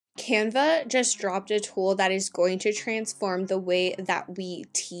Canva just dropped a tool that is going to transform the way that we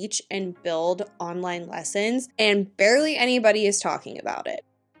teach and build online lessons, and barely anybody is talking about it.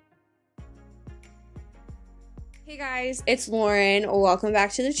 Hey guys, it's Lauren. Welcome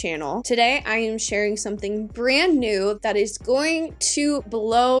back to the channel. Today I am sharing something brand new that is going to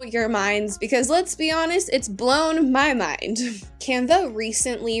blow your minds because let's be honest, it's blown my mind. Canva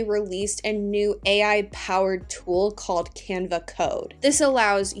recently released a new AI-powered tool called Canva Code. This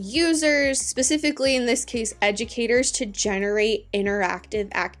allows users, specifically in this case educators, to generate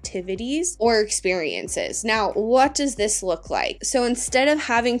interactive activities or experiences. Now, what does this look like? So instead of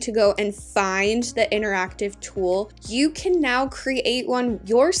having to go and find the interactive tool, you can now create one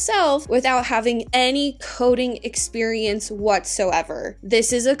yourself without having any coding experience whatsoever.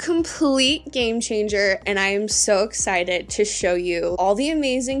 This is a complete game changer, and I am so excited to show you all the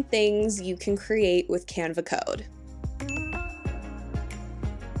amazing things you can create with Canva Code.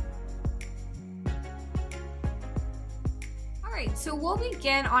 So we'll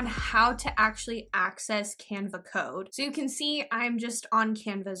begin on how to actually access Canva Code. So you can see I'm just on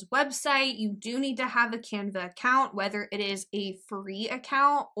Canva's website. You do need to have a Canva account, whether it is a free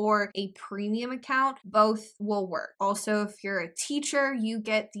account or a premium account, both will work. Also, if you're a teacher, you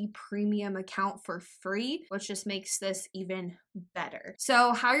get the premium account for free, which just makes this even better.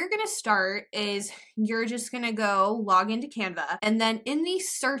 So how you're going to start is you're just going to go log into Canva, and then in the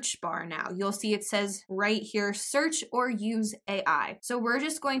search bar now, you'll see it says right here, search or use AI. So we're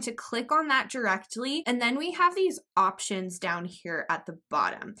just going to click on that directly, and then we have these options down here at the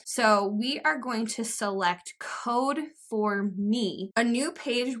bottom. So we are going to select code for me. A new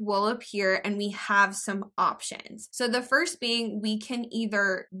page will appear and we have some options. So the first being we can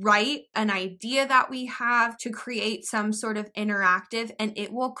either write an idea that we have to create some sort of interactive and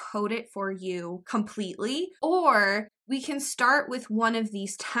it will code it for you completely, or we can start with one of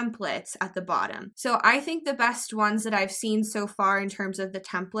these templates at the bottom. So I think the best ones that I've seen so far in terms of the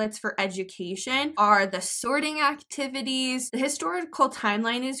templates for education are the sorting activities, the historical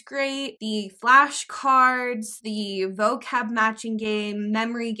timeline is great, the flashcards, the vocab matching game,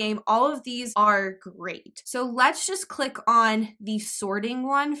 memory game, all of these are great. So let's just click on the sorting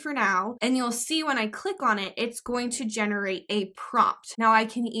one for now, and you'll see when I click on it, it's going to generate a prompt. Now I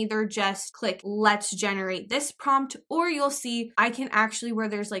can either just click let's generate this prompt, or you'll see I can actually, where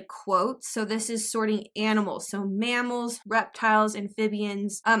there's like quotes, so this is sorting animals, so mammals, reptiles,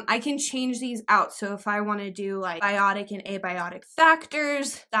 amphibians. I can change these out. So if I want to do like biotic and abiotic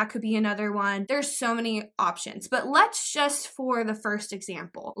factors, that could be another one. There's so many options, but let's just, for the first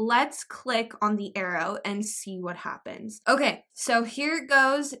example, let's click on the arrow and see what happens. Okay, so here it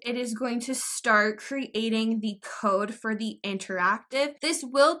goes. It is going to start creating the code for the interactive. This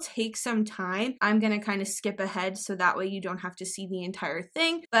will take some time. I'm going to kind of skip ahead so that way you don't have to see the entire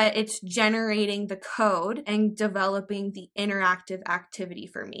thing, but it's generating the code and developing the interactive activity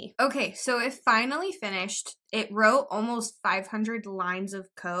for me. Okay, so it finally finished. It wrote almost 500 lines of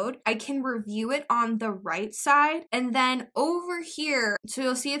code. I can review it on the right side, and then over here, so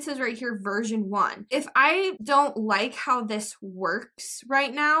you'll see it says right here version 1. If I don't like how this works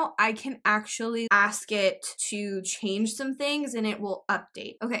right now, I can actually ask it to change some things and it will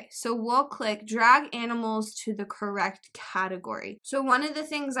update. Okay, so we'll click drag animals to the correct category. So one of the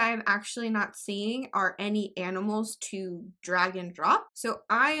things I'm actually not seeing are any animals to drag and drop. So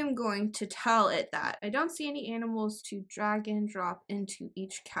I am going to tell it that I don't see any animals to drag and drop into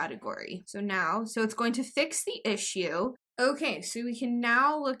each category. So it's going to fix the issue. Okay, so we can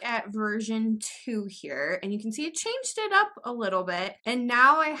now look at version 2 here, and you can see it changed it up a little bit. And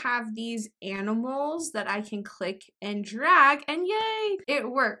now I have these animals that I can click and drag, and yay, it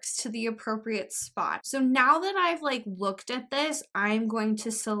works to the appropriate spot. So now that I've like looked at this, I'm going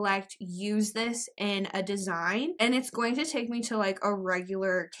to select use this in a design, and it's going to take me to like a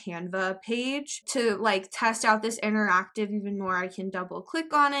regular Canva page to like test out this interactive even more. I can double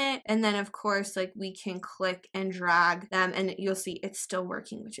click on it, and then of course like we can click and drag them, and you'll see it's still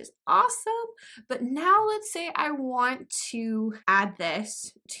working, which is awesome. But now let's say I want to add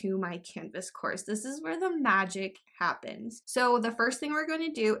this to my Canvas course. This is where the magic happens. So the first thing we're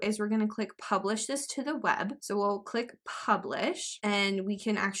going to do is we're going to click publish this to the web. So we'll click publish and we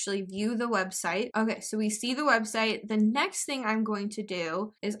can actually view the website. Okay, so we see the website. The next thing I'm going to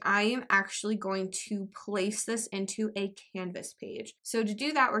do is I am actually going to place this into a Canvas page. So to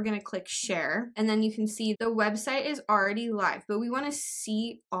do that, we're going to click share, and then you can see the website is already live, but we want to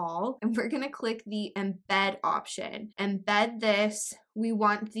see all, and we're going to click the embed option. Embed this we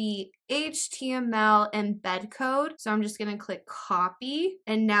want the HTML embed code. So I'm just going to click copy,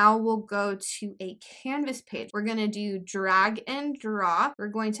 and now we'll go to a Canvas page. We're going to do drag and drop. We're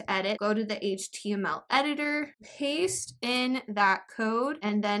going to edit, go to the HTML editor, paste in that code,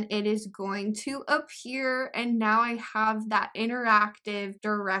 and then it is going to appear. And now I have that interactive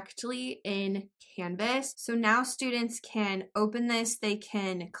directly in Canvas. So now students can open this, they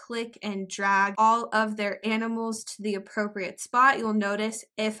can click and drag all of their animals to the appropriate spot. You'll notice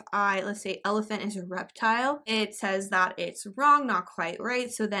if let's say elephant is a reptile, it says that it's wrong, not quite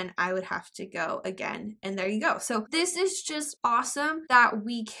right. So then I would have to go again, and there you go. So this is just awesome that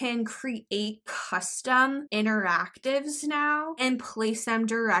we can create custom interactives now and place them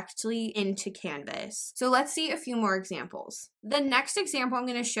directly into Canvas. So let's see a few more examples. The next example I'm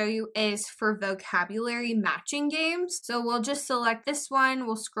going to show you is for vocabulary matching games. So we'll just select this one,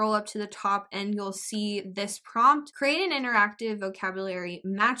 we'll scroll up to the top, and you'll see this prompt. Create an interactive vocabulary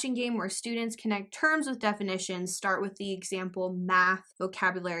matching game where students connect terms with definitions. Start with the example math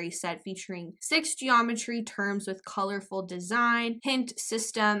vocabulary set featuring 6 geometry terms with colorful design, hint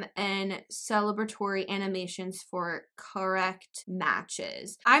system, and celebratory animations for correct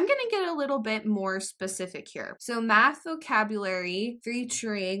matches. I'm going to get a little bit more specific here. So math vocabulary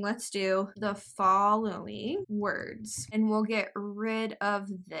featuring, let's do the following words, and we'll get rid of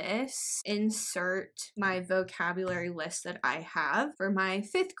this, insert my vocabulary list that I have for my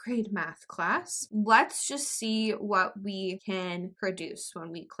 5th grade math class. Let's just see what we can produce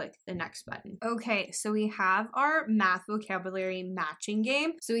when we click the next button. Okay, so we have our math vocabulary matching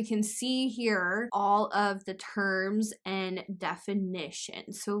game. So we can see here all of the terms and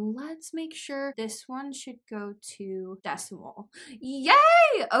definitions. So let's make sure this one should go to decimal. Yay!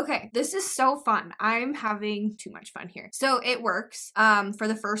 Okay, this is so fun. I'm having too much fun here. So it works for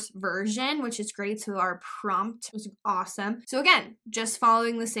the first version, which is great. So our prompt was awesome. So again, just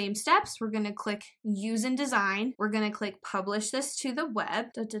following the same steps, we're going to click use and design. We're going to click publish this to the web.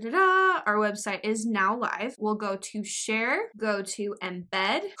 Our website is now live. We'll go to share, go to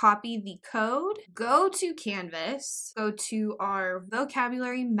embed, copy the code, go to Canvas, go to our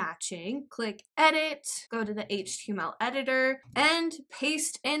vocabulary matching, click edit, go to the HTML editor, and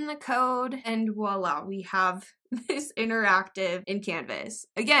paste in the code, and voila, we have this interactive in Canvas.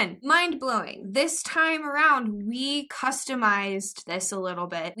 Again, mind-blowing. This time around, we customized this a little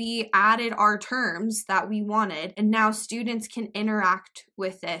bit. We added our terms that we wanted, and now students can interact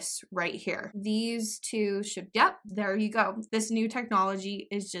with this right here. These two should, yep, there you go. This new technology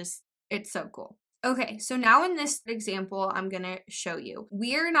is just, it's so cool. Okay, so now in this example, I'm going to show you.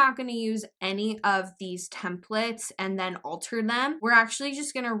 We're not going to use any of these templates and then alter them. We're actually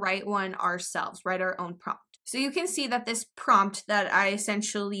just going to write one ourselves, write our own prompt. So you can see that this prompt that I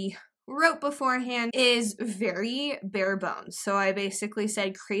essentially wrote beforehand is very bare bones. So I basically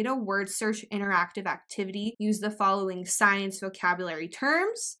said, create a word search interactive activity, use the following science vocabulary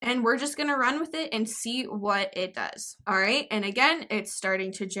terms, and we're just going to run with it and see what it does. All right. And again, it's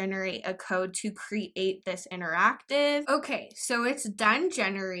starting to generate a code to create this interactive. Okay. So it's done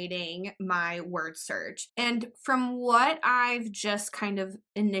generating my word search. And from what I've just kind of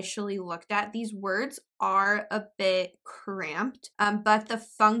initially looked at, these words are a bit cramped, but the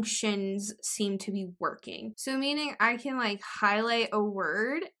functions seem to be working. So meaning I can like highlight a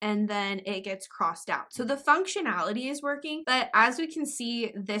word and then it gets crossed out. So the functionality is working, but as we can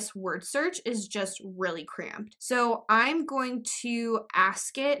see, this word search is just really cramped. So I'm going to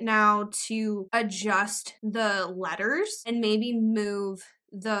ask it now to adjust the letters and maybe move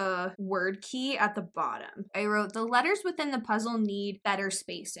the word key at the bottom. I wrote the letters within the puzzle need better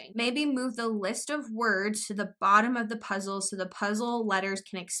spacing. Maybe move the list of words to the bottom of the puzzle so the puzzle letters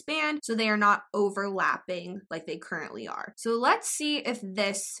can expand so they are not overlapping like they currently are. So let's see if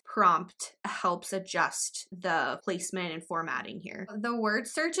this prompt helps adjust the placement and formatting here. The word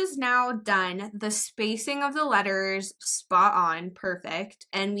search is now done. The spacing of the letters spot on, perfect.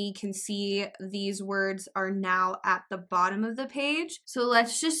 And we can see these words are now at the bottom of the page. So let's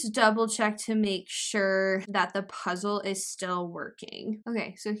just double check to make sure that the puzzle is still working.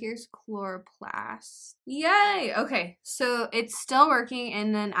 Okay, so here's chloroplast. Yay! Okay, so it's still working,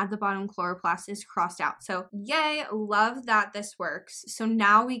 and then at the bottom chloroplast is crossed out. So yay, love that this works. So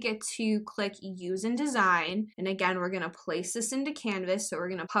now we get to click use and design, and again we're gonna place this into Canvas. So we're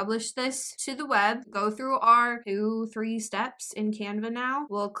gonna publish this to the web, go through our 2-3 steps in Canva now.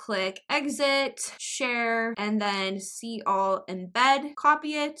 We'll click exit, share, and then see all, embed, copy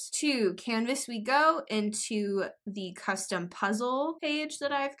copy it. To Canvas we go, into the custom puzzle page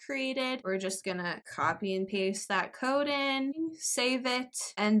that I've created. We're just gonna copy and paste that code in, save it,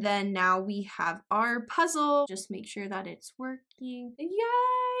 and then now we have our puzzle. Just make sure that it's working. Yay!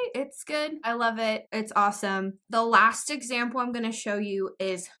 It's good. I love it. It's awesome. The last example I'm going to show you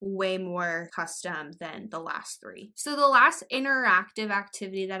is way more custom than the last three. So the last interactive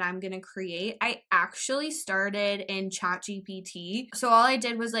activity that I'm going to create, I actually started in ChatGPT. So all I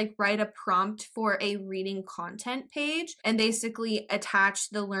did was like write a prompt for a reading content page and basically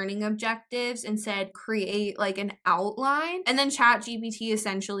attached the learning objectives and said create like an outline. And then ChatGPT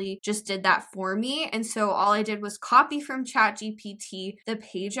essentially just did that for me. And so all I did was copy from ChatGPT the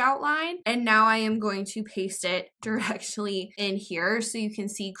page outline, and now I am going to paste it directly in here so you can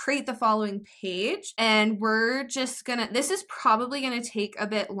see create the following page. And we're just gonna, this is probably gonna take a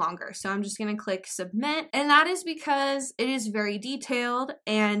bit longer, so I'm just gonna click submit, and that is because it is very detailed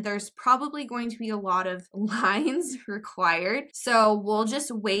and there's probably going to be a lot of lines required, so we'll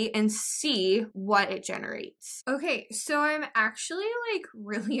just wait and see what it generates. Okay, so I'm actually like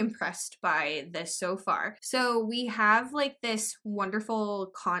really impressed by this so far. So we have like this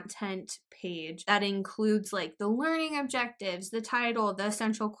wonderful content page that includes like the learning objectives, the title, the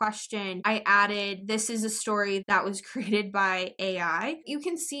essential question. I added, this is a story that was created by AI. You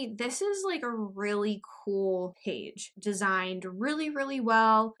can see this is like a really cool page, designed really, really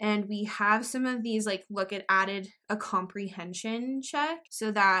well. And we have some of these, like, look, it added a comprehension check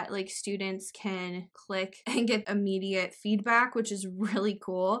so that like students can click and get immediate feedback, which is really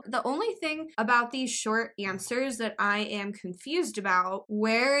cool. The only thing about these short answers that I am confused about,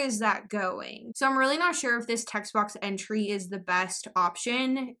 where is that going? So I'm really not sure if this text box entry is the best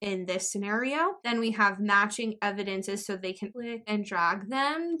option in this scenario. Then we have matching evidences so they can click and drag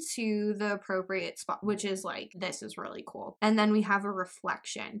them to the appropriate spot, which is like, this is really cool. And then we have a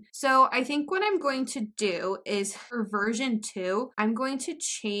reflection. So I think what I'm going to do is for version 2, I'm going to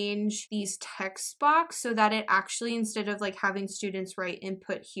change these text box so that it actually, instead of like having students write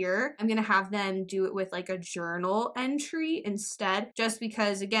input here, I'm going to have them do it with like a journal entry instead, just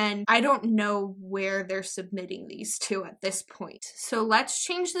because again, I don't know where they're submitting these to at this point. So let's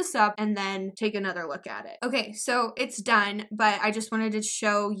change this up and then take another look at it. Okay, so it's done, but I just wanted to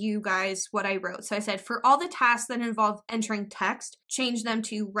show you guys what I wrote. So I said, for all the tasks that involve entering text, change them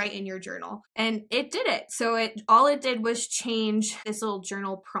to write in your journal. And it did it. So all it did was change this little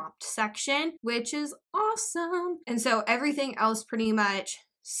journal prompt section, which is awesome. And so everything else pretty much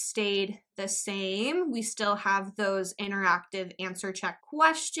stayed the same. We still have those interactive answer check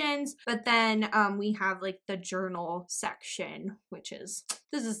questions, but then we have like the journal section, which is,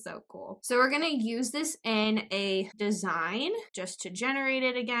 this is so cool. So we're going to use this in a design just to generate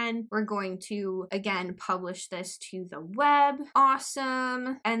it again. We're going to, again, publish this to the web.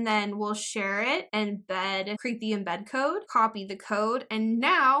 Awesome. And then we'll share it, create the embed code, copy the code. And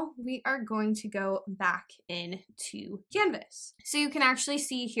now we are going to go back into Canvas. So you can actually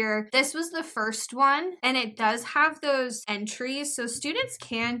see here, this was the first one, and it does have those entries. So students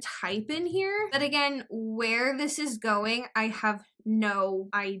can type in here, but again, where this is going, I have no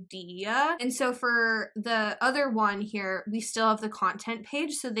idea. And so for the other one here, we still have the content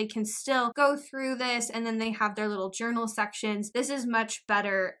page, so they can still go through this, and then they have their little journal sections. This is much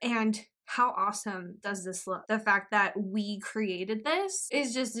better. And how awesome does this look? The fact that we created this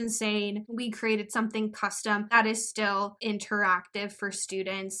is just insane. We created something custom that is still interactive for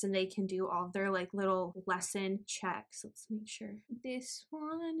students, and they can do all their like little lesson checks. Let's make sure this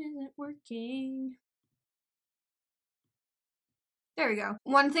one isn't working. There we go.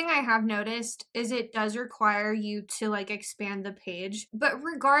 One thing I have noticed is it does require you to like expand the page, but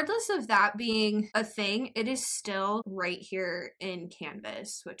regardless of that being a thing, it is still right here in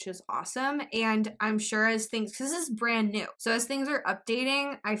Canvas, which is awesome. And I'm sure as things, because this is brand new, so as things are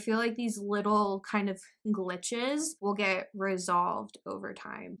updating, I feel like these little kind of glitches will get resolved over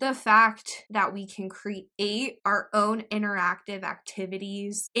time. The fact that we can create our own interactive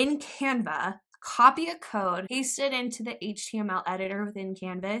activities in Canva, copy a code, paste it into the HTML editor within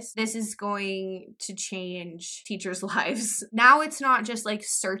Canvas. This is going to change teachers' lives. Now it's not just like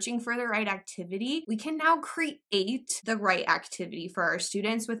searching for the right activity. We can now create the right activity for our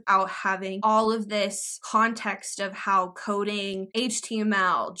students without having all of this context of how coding,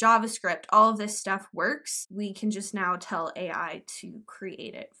 HTML, JavaScript, all of this stuff works. We can just now tell AI to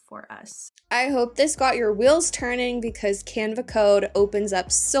create it for us. I hope this got your wheels turning, because Canva Code opens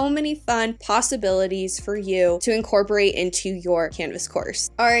up so many fun possibilities possibilities for you to incorporate into your Canvas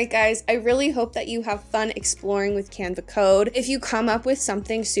course. All right, guys, I really hope that you have fun exploring with Canva Code. If you come up with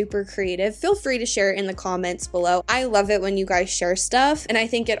something super creative, feel free to share it in the comments below. I love it when you guys share stuff, and I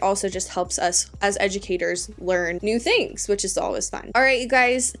think it also just helps us as educators learn new things, which is always fun. All right, you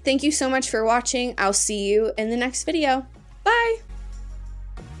guys, thank you so much for watching. I'll see you in the next video. Bye!